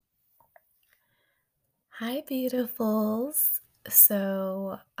Hi, beautifuls.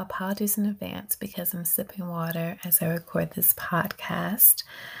 So, apologies in advance because I'm sipping water as I record this podcast.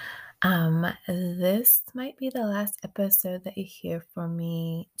 This might be the last episode that you hear from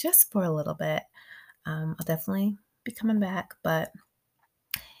me just for a little bit. I'll definitely be coming back, but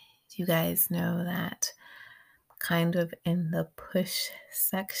you guys know that kind of in the push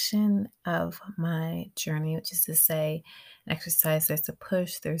section of my journey, which is to say, an exercise, there's a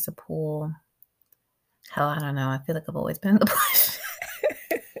push, there's a pull. Hell, I don't know. I feel like I've always been in the push.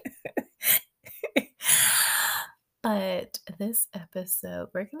 But this episode,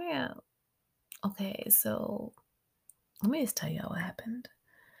 we're gonna. Okay, so let me just tell you what happened.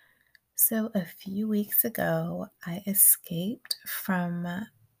 So a few weeks ago, I escaped from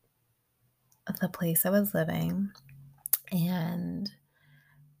the place I was living, and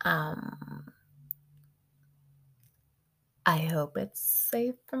um, I hope it's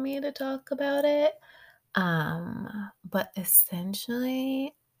safe for me to talk about it. But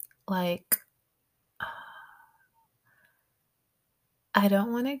essentially, like, I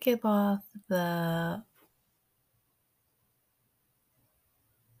don't want to give off the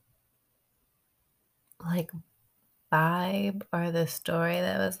like vibe or the story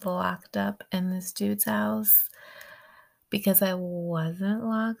that was locked up in this dude's house because I wasn't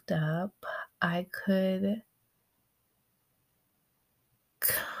locked up. I could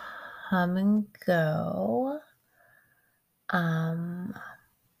come and go. Um,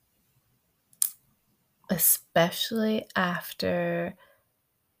 Especially after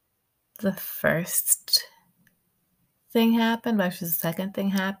the first thing happened, but after the second thing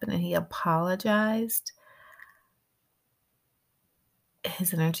happened and he apologized,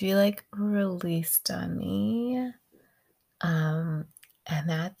 his energy like released on me. Um, and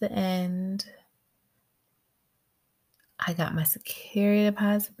at the end, I got my security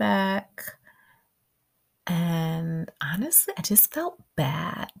deposit back. And honestly, I just felt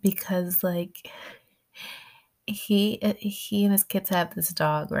bad because like he and his kids have this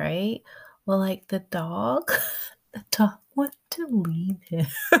dog, right? Well, like the dog wanted to leave him.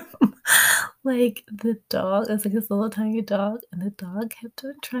 Like the dog is like this little tiny dog, and the dog kept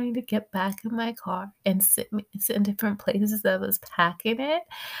on trying to get back in my car and sit in different places that I was packing it.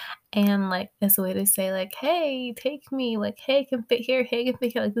 And, like, as a way to say, like, "Hey, take me," like, "Hey, I can fit here. Hey, I can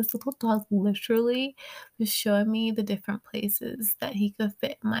fit here." Like, this little dog literally was showing me the different places that he could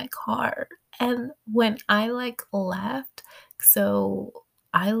fit in my car. And when I, like, left, so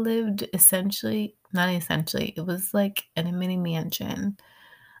I lived essentially not essentially, it was, like, in a mini mansion.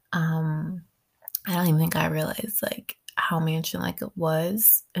 Um, I don't even think I realized, like, how mansion-like it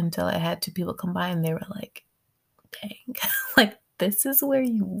was until I had 2 people come by, and they were like, "Dang, like, this is where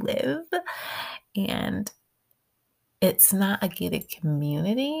you live?" And it's not a gated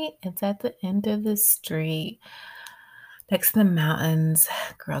community. It's at the end of the street next to the mountains.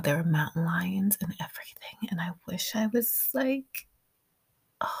 Girl, there were mountain lions and everything. And I wish I was like,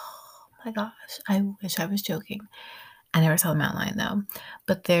 oh my gosh, I wish I was joking. I never saw the mountain lion though,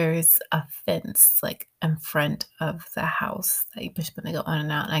 but there's a fence like in front of the house that you push when they go on and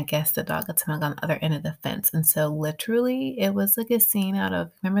out. And I guess the dog got snug on the other end of the fence. And so literally it was like a scene out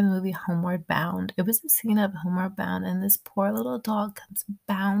of, remember the movie Homeward Bound? It was a scene of Homeward Bound, and this poor little dog comes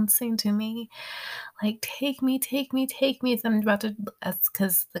bouncing to me like, take me, take me, take me. So I'm about to, that's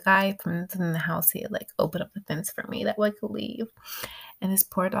because the guy from the house, he had like opened up the fence for me that way I could leave. And this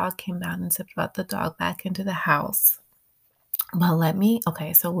poor dog came down and brought the dog back into the house. Well, let me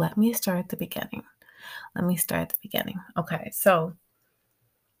start at the beginning. Let me start at the beginning. Okay, so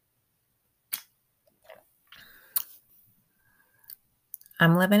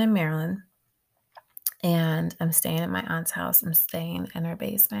I'm living in Maryland and I'm staying at my aunt's house. I'm staying in her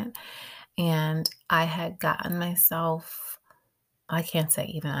basement. And I had gotten myself, I can't say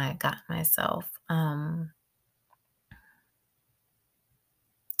even I had gotten myself,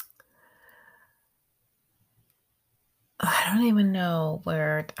 I don't even know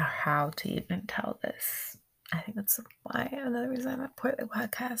where or how to even tell this. I think that's why another reason I'm at the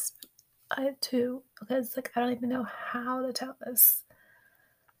podcast. I too, because like I don't even know how to tell this.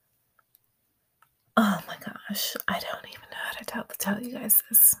 Oh my gosh, I don't even know how to tell you guys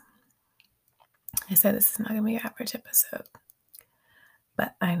this. I said this is not gonna be your average episode,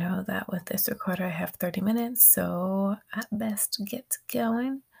 but I know that with this recorder I have 30 minutes, so at best get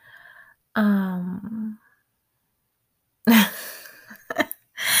going. Um,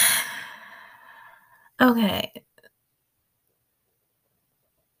 okay,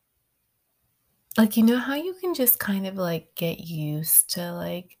 like you know how you can just kind of like get used to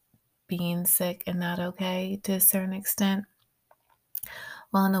like being sick and not okay to a certain extent.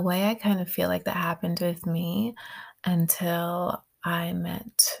 Well, in a way, I kind of feel like that happened with me until I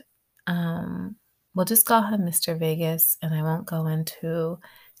met, um, we'll just call him Mr. Vegas, and I won't go into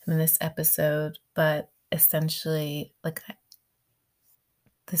him in this episode, but essentially, like,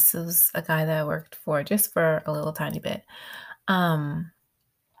 this was a guy that I worked for just for a little tiny bit. Um,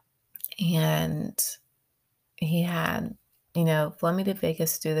 and he had, flown me to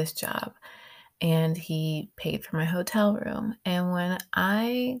Vegas to do this job, and he paid for my hotel room. And when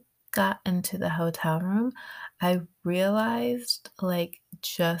I got into the hotel room, I realized like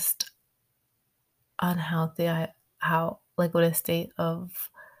just unhealthy how like what a state of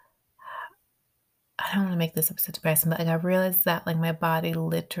I don't want to make this episode depressing, but like I realized that like my body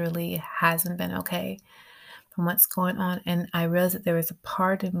literally hasn't been okay from what's going on. And I realized that there was a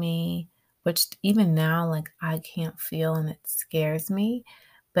part of me, which even now, like I can't feel and it scares me.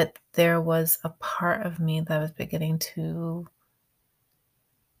 But there was a part of me that was beginning to,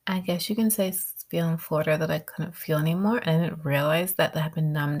 I guess you can say, feel in Florida that I couldn't feel anymore. And I didn't realize that that had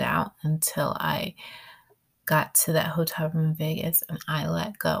been numbed out until I got to that hotel room in Vegas and I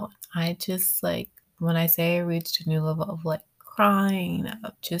let go. I just like, when I say I reached a new level of like crying,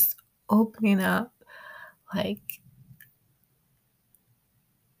 of just opening up, like,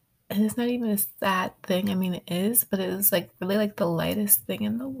 and it's not even a sad thing. I mean, it is, but it was like really like the lightest thing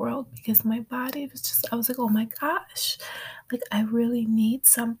in the world because my body was just, I was like, oh my gosh, like I really need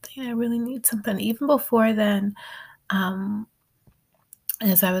something. I really need something. Even before then, um,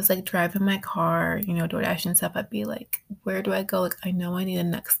 as I was like driving my car, DoorDash and stuff, I'd be like, where do I go? Like, I know I need a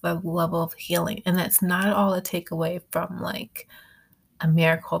next level of healing. And that's not at all a takeaway from like a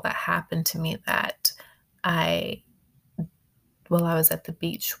miracle that happened to me that I while I was at the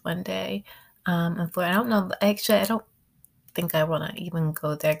beach one day, in Florida. I don't know, actually, I don't think I wanna even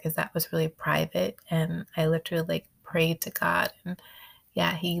go there because that was really private, and I literally, like, prayed to God, and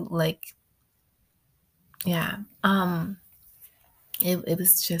yeah, he, like yeah, it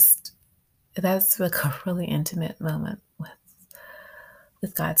was just that's, like, a really intimate moment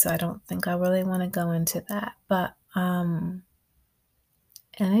with God, so I don't think I really wanna go into that, but,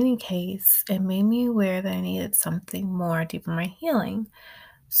 in any case, it made me aware that I needed something more deep in my healing.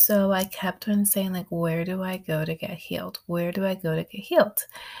 So I kept on saying, like, where do I go to get healed? Where do I go to get healed?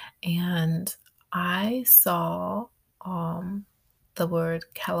 And I saw the word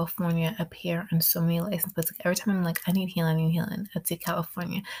California appear on so many license plates. Like every time I'm like, I need healing, I need healing. I'd see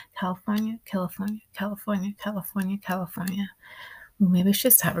California, California, California, California, California, California. Well, maybe we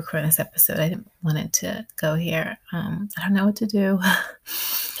should stop recording this episode. I didn't want it to go here. I don't know what to do.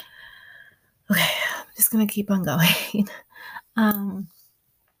 Okay, I'm just gonna keep on going. um,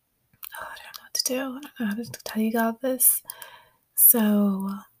 Oh, I don't know what to do. I don't know how to tell you all this. So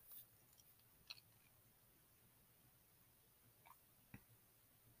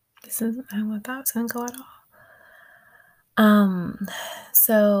this isn't how I thought it was gonna go at all. Um,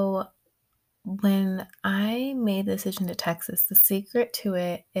 so when I made the decision to Texas, the secret to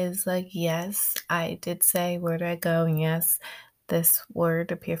it is like, yes, I did say, where do I go? And yes, this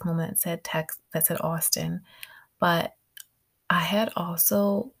word appeared from a moment that said that said Austin. But I had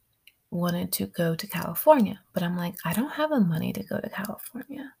also wanted to go to California, but I'm like, I don't have the money to go to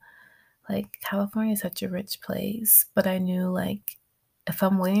California. Like, California is such a rich place, but I knew, like, if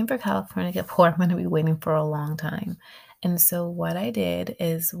I'm waiting for California to get poor, I'm gonna be waiting for a long time. And so what I did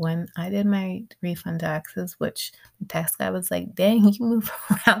is when I did my refund taxes, which the tax guy was like, "Dang, you move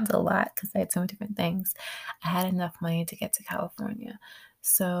around a lot," because I had so many different things. I had enough money to get to California.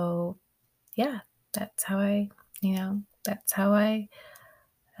 So, yeah, that's how I, you know, that's how I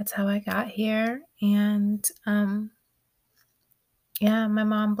got here, and, yeah, my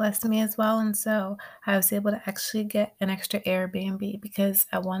mom blessed me as well, and so I was able to actually get an extra Airbnb because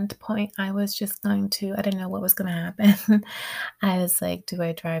at one point I was just going to I didn't know what was gonna happen. I was like, "Do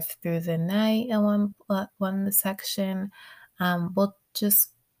I drive through the night in one section?" Well,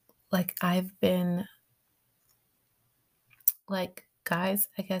 just like I've been like, guys,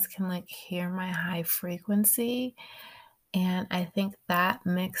 I guess, can, like, hear my high frequency, and I think that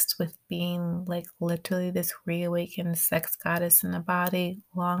mixed with being, like, literally this reawakened sex goddess in the body,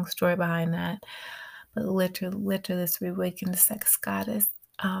 long story behind that, but literally this reawakened sex goddess,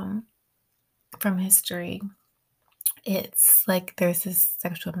 from history. It's like there's this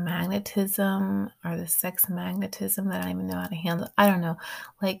sexual magnetism or the sex magnetism that I don't even know how to handle. I don't know.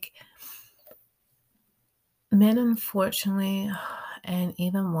 Like, men, unfortunately, and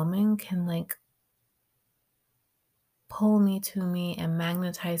even women can, like, pull me to me and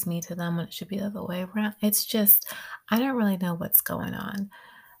magnetize me to them when it should be the other way around. It's just, I don't really know what's going on.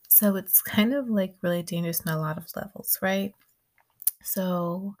 So it's kind of like really dangerous on a lot of levels, right?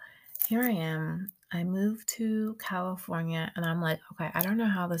 So here I am. I moved to California and I'm like, okay, I don't know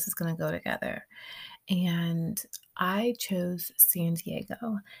how this is going to go together. And I chose San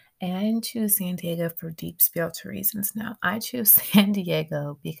Diego. And I didn't choose San Diego for deep spiritual reasons. No, I chose San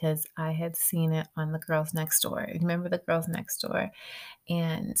Diego because I had seen it on the Girls Next Door. Remember the Girls Next Door?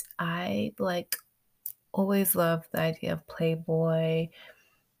 And I like always loved the idea of Playboy,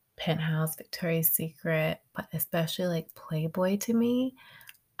 Penthouse, Victoria's Secret, but especially like Playboy to me.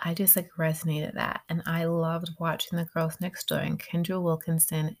 I just like resonated that, and I loved watching The Girls Next Door, and Kendra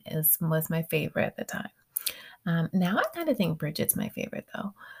Wilkinson is was my favorite at the time. Now I kind of think Bridget's my favorite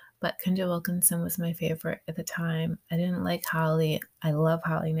though, but Kendra Wilkinson was my favorite at the time. I didn't like Holly. I love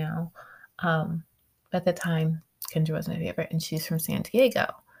Holly now. Um, but at the time, Kendra was my favorite, and she's from San Diego.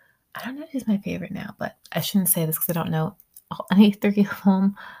 I don't know if she's my favorite now, but I shouldn't say this because I don't know any three of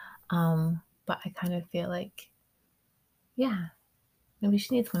them. But I kind of feel like, yeah, maybe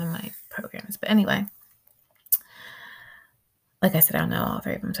she needs one of my programs. But anyway, like I said, I don't know all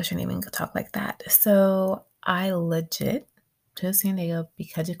three of them, so I shouldn't even talk like that. So I legit chose San Diego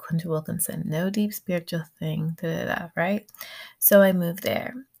because of Quinta Wilkinson. No deep spiritual thing, right? So I moved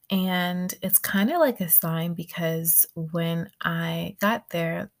there. And it's kind of like a sign because when I got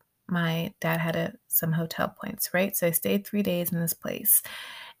there, my dad had some hotel points, right? So I stayed 3 days in this place.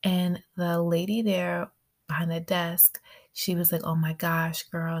 And the lady there behind the desk, she was like, "Oh my gosh,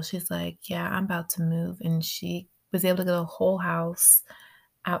 girl." She's like, "Yeah, I'm about to move." And she was able to get a whole house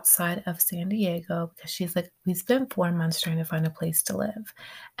outside of San Diego because she's like, "We spent 4 months trying to find a place to live."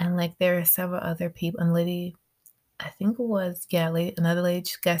 And like there are several other people, and lady, I think it was, yeah, lady, another lady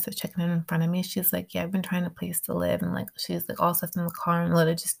guest was checking in front of me. She's like, "Yeah, I've been trying a place to live." And like she's like all stuff in the car and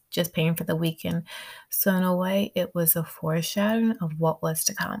literally just paying for the weekend. So in a way, it was a foreshadowing of what was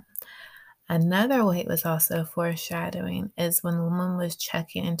to come. Another way it was also foreshadowing is when the woman was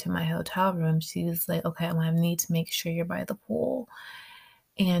checking into my hotel room, she was like, "Okay, I need to make sure you're by the pool."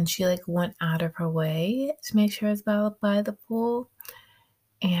 And she like went out of her way to make sure it's by the pool.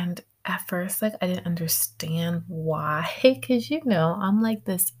 And at first, like I didn't understand why, because I'm like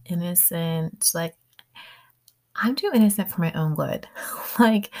this innocent, like I'm too innocent for my own good.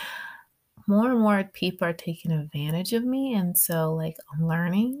 Like more and more people are taking advantage of me, and so like I'm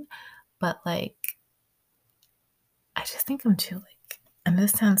learning, but like I just think I'm too like, and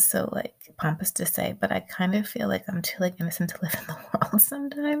this sounds so like pompous to say, but I kind of feel like I'm too like innocent to live in the world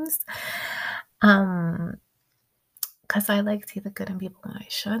sometimes. Um, because I like see the good in people when I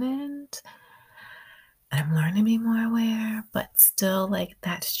shouldn't. And I'm learning to be more aware, but still like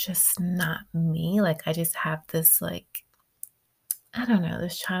that's just not me. Like I just have this like, I don't know,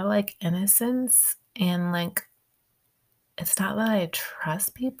 this childlike innocence, and like it's not that I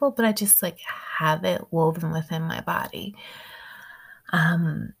trust people, but I just like have it woven within my body.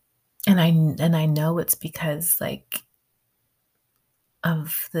 Um and I know it's because like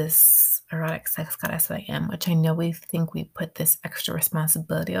of this erotic sex goddess that I am, which I know we think we put this extra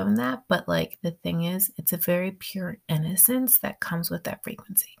responsibility on that, but like the thing is, it's a very pure innocence that comes with that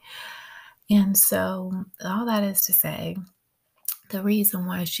frequency. And so, all that is to say, the reason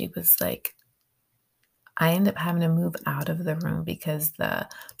why she was like, I ended up having to move out of the room because the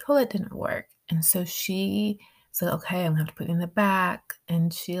toilet didn't work. And so she said, "Okay, I'm gonna have to put you in the back."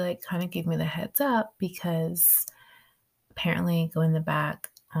 And she like kind of gave me the heads up because apparently go in the back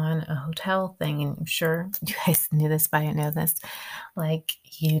on a hotel thing, and I'm sure you guys knew this, but I didn't know this. Like,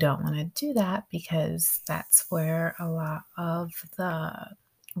 you don't want to do that because that's where a lot of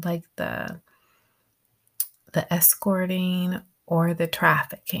like the escorting or the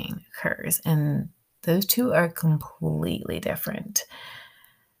trafficking occurs, and those two are completely different.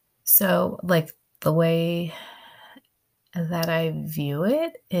 So, like the way that I view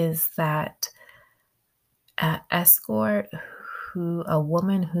it is that escort who a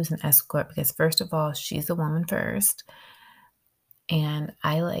woman who's an escort, because first of all she's a woman first, and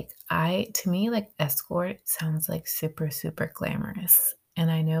I to me like escort sounds like super super glamorous, and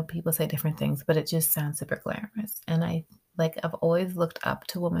I know people say different things, but it just sounds super glamorous. And I've always looked up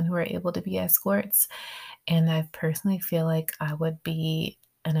to women who are able to be escorts, and I personally feel like I would be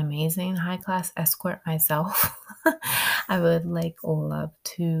an amazing high class escort myself. I would like love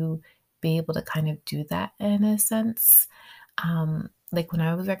to be able to kind of do that in a sense. Like when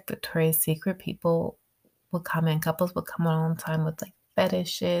I was at Victoria's Secret, people would come in, couples would come on all the time with like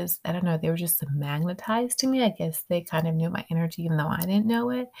fetishes. I don't know, they were just magnetized to me. I guess they kind of knew my energy even though I didn't know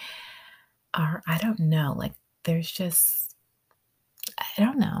it. Or I don't know, like there's just, I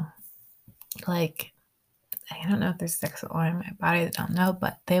don't know. Like I don't know if there's sexual or in my body, I don't know,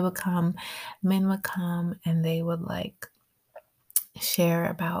 but they would come, men would come, and they would like share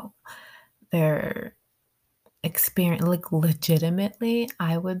about their experience, like, legitimately,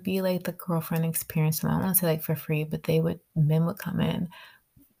 I would be, like, the girlfriend experience, and I don't wanna say, like, for free, but men would come in,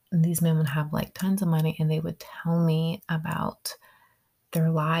 and these men would have, like, tons of money, and they would tell me about their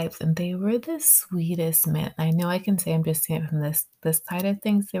lives, and they were the sweetest men. I know I can say I'm just saying it from this side of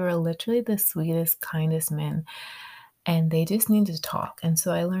things. They were literally the sweetest, kindest men, and they just needed to talk. And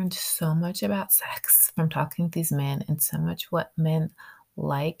so I learned so much about sex from talking to these men, and so much what men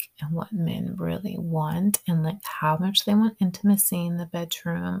like and what men really want, and like how much they want intimacy in the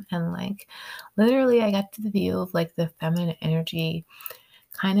bedroom. And like literally I got the view of like the feminine energy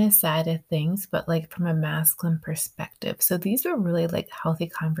kind of side of things, but like from a masculine perspective. So these are really like healthy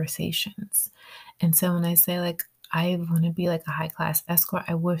conversations. And so when I say like I want to be like a high class escort,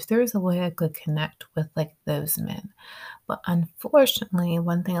 I wish there was a way I could connect with like those men. But unfortunately,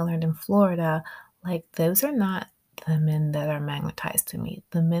 one thing I learned in Florida, like those are not the men that are magnetized to me.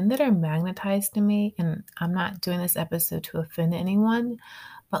 The men that are magnetized to me, and I'm not doing this episode to offend anyone,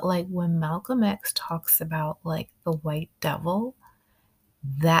 but like when Malcolm X talks about like the white devil,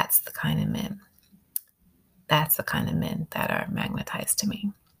 that's the kind of men. That's the kind of men that are magnetized to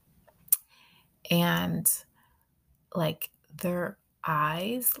me. And like their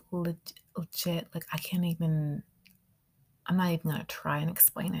eyes legit, like I'm not even gonna try and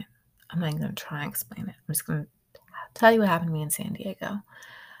explain it. I'm not even gonna try and explain it. I'm just gonna tell you what happened to me in San Diego.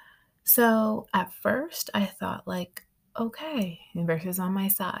 So at first I thought like, okay, universe is on my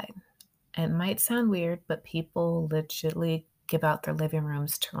side. It might sound weird, but people legitimately give out their living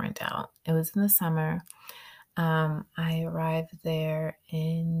rooms to rent out. It was in the summer. I arrived there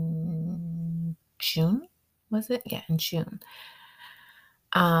in June, was it? Yeah, in June.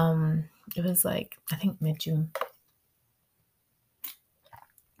 It was like I think mid-June.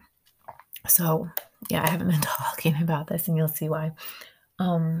 So yeah, I haven't been talking about this, and you'll see why.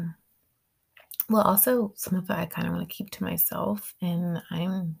 Um, well, also some of it I kind of want to keep to myself, and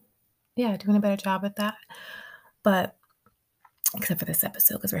I'm yeah doing a better job at that. But except for this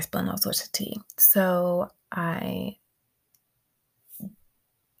episode, because we're spilling all sorts of tea.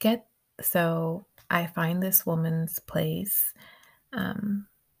 Get so I find this woman's place. Um,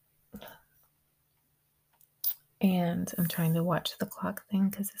 and I'm trying to watch the clock thing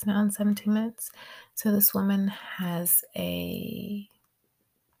because it's now in 17 minutes. So this woman has I'm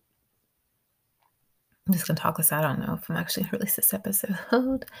just gonna talk this out. I don't know if I'm actually gonna release this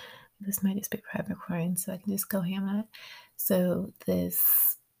episode. This might just be private recording, so I can just go ham on it. So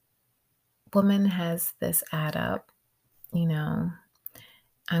this woman has this ad up, you know,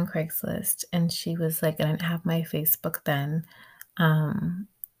 on Craigslist, and she was like, I didn't have my Facebook then.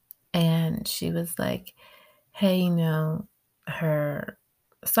 And she was like, hey, her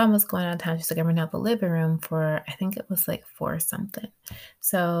son was going out of town. She's like, I rented out the living room for, I think it was like for something.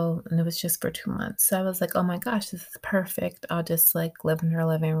 So, and it was just for 2 months. So I was like, oh my gosh, this is perfect. I'll just like live in her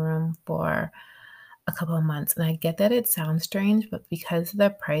living room for a couple of months. And I get that it sounds strange, but because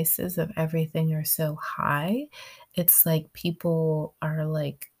the prices of everything are so high, it's like people are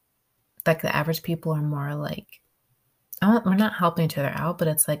like the average people are more like, we're not helping each other out, but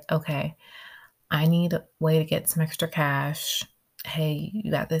it's like, okay, I need a way to get some extra cash. Hey, you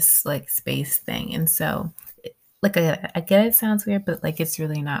got this like space thing. And so, like, I get it sounds weird, but like, it's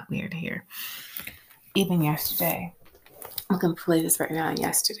really not weird here. Even yesterday, I'm going to play this right now. And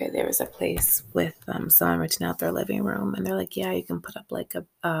yesterday, there was a place with someone renting out their living room, and they're like, yeah, you can put up like a,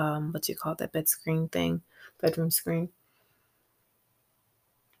 what you call that bed screen thing, bedroom screen.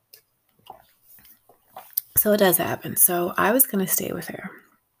 So it does happen. So I was going to stay with her.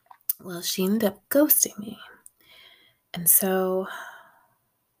 Well, she ended up ghosting me. And so,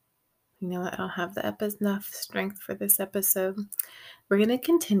 you know what? I don't have enough strength for this episode. We're going to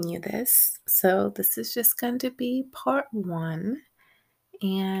continue this. So this is just going to be part 1.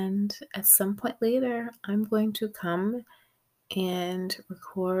 And at some point later, I'm going to come and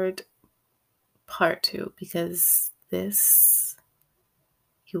record part 2 because this,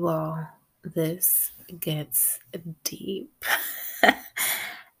 you all, this gets deep.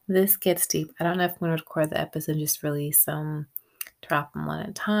 This gets deep. I don't know if I'm going to record the episode and just release drop them one at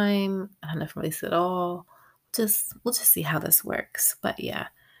a time. I don't know if release it all. We'll just see how this works. But yeah.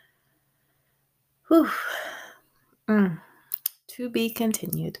 Whew. To be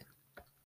continued.